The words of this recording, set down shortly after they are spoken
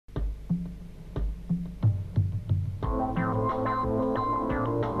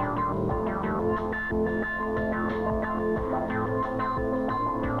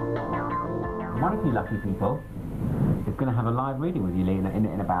one of you lucky people is going to have a live reading with you, Lee,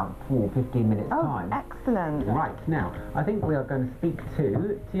 in about 15 minutes time. Excellent. Right, now, I think we are going to speak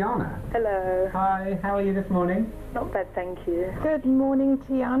to Tiana. Hello. Hi, how are you this morning? Not bad, thank you. Good morning,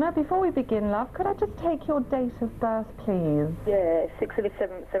 Tiana. Before we begin, love, could I just take your date of birth, please? Yeah, 6 of the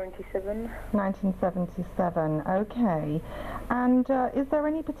 7th, 77. 1977, okay. And is there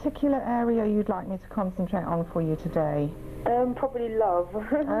any particular area you'd like me to concentrate on for you today? Probably love.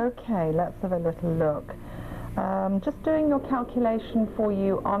 Okay, let's have a little look. Just doing your calculation for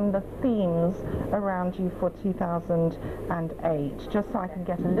you on the themes around you for 2008, just so I can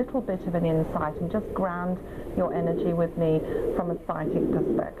get a little bit of an insight and just ground your energy with me from a psychic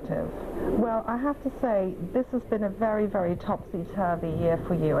perspective. Well, I have to say, this has been a very, very topsy-turvy year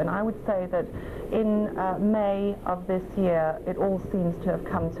for you, and I would say that in May of this year, it all seems to have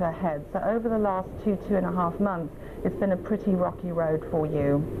come to a head. So over the last 2.5 months, it's been a pretty rocky road for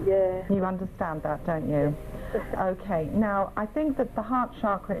you. Yeah. You understand that, don't you? Okay, now I think that the heart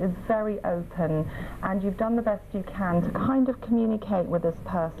chakra is very open and you've done the best you can to kind of communicate with this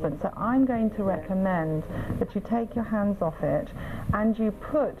person. So I'm going to recommend that you take your hands off it and you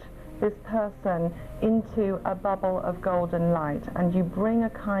put this person into a bubble of golden light and you bring a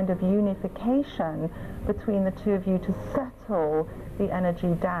kind of unification between the two of you to settle the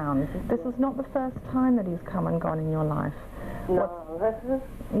energy down. This is not the first time that he's come and gone in your life. No.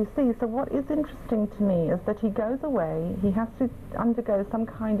 You see, so what is interesting to me is that he goes away, he has to undergo some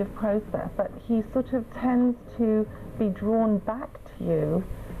kind of process, but he sort of tends to be drawn back to you,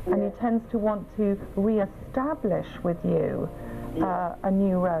 and he tends to want to re-establish with you a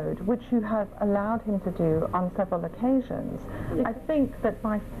new road, which you have allowed him to do on several occasions. I think that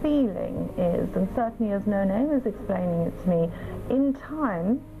my feeling is, and certainly as No Name is explaining it to me, in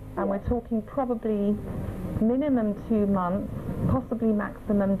time, and we're talking probably minimum 2 months, possibly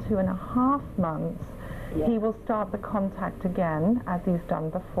maximum 2.5 months, he will start the contact again, as he's done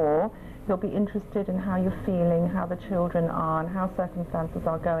before. He'll be interested in how you're feeling, how the children are, and how circumstances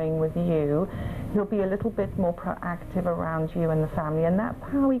are going with you. He'll be a little bit more proactive around you and the family, and that's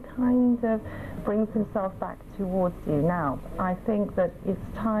how he kind of brings himself back towards you. Now, I think that it's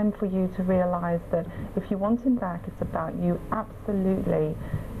time for you to realize that if you want him back, it's about you absolutely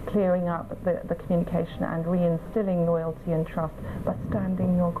clearing up the communication and reinstilling loyalty and trust by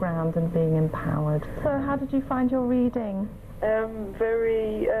standing your ground and being empowered. So how did you find your reading?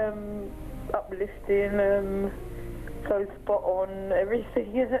 Very uplifting, so spot on,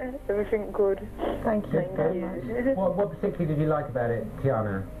 everything, everything good. Thank you very much. What particularly did you like about it,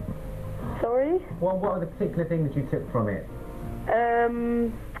 Tiana? Sorry? What are the particular things you took from it?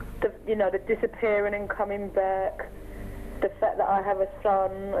 The disappearing and coming back, the fact that I have a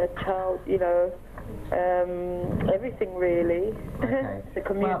son, a child, everything really. Okay. The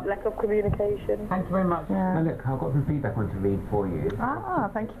lack of communication. Thank you very much. Yeah. Now look, I've got some feedback I want to read for you. Ah,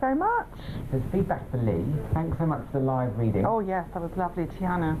 thank you very much. There's feedback for Lee. Thanks so much for the live reading. Oh yes, that was lovely,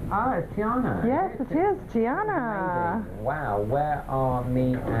 Tiana. Ah, it's Tiana. Yes, it is, Tiana. Amazing. Wow, where are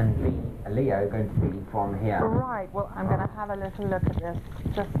me and Leo going to be from here? Right, well, I'm going to have a little look at this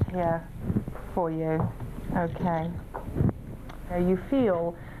just here for you. Okay. You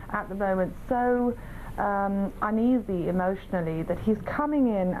feel at the moment so uneasy emotionally that he's coming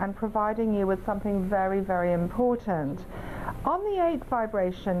in and providing you with something very, very important. On the 8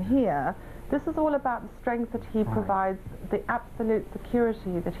 vibration here, this is all about the strength that he provides, the absolute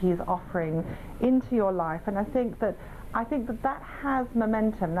security that he's offering into your life, and I think that that has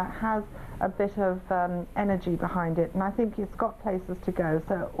momentum, that has a bit of energy behind it, and I think it's got places to go.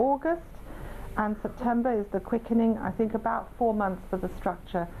 So August and September is the quickening. I think about 4 months for the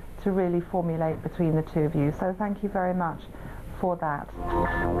structure to really formulate between the two of you. So thank you very much for that.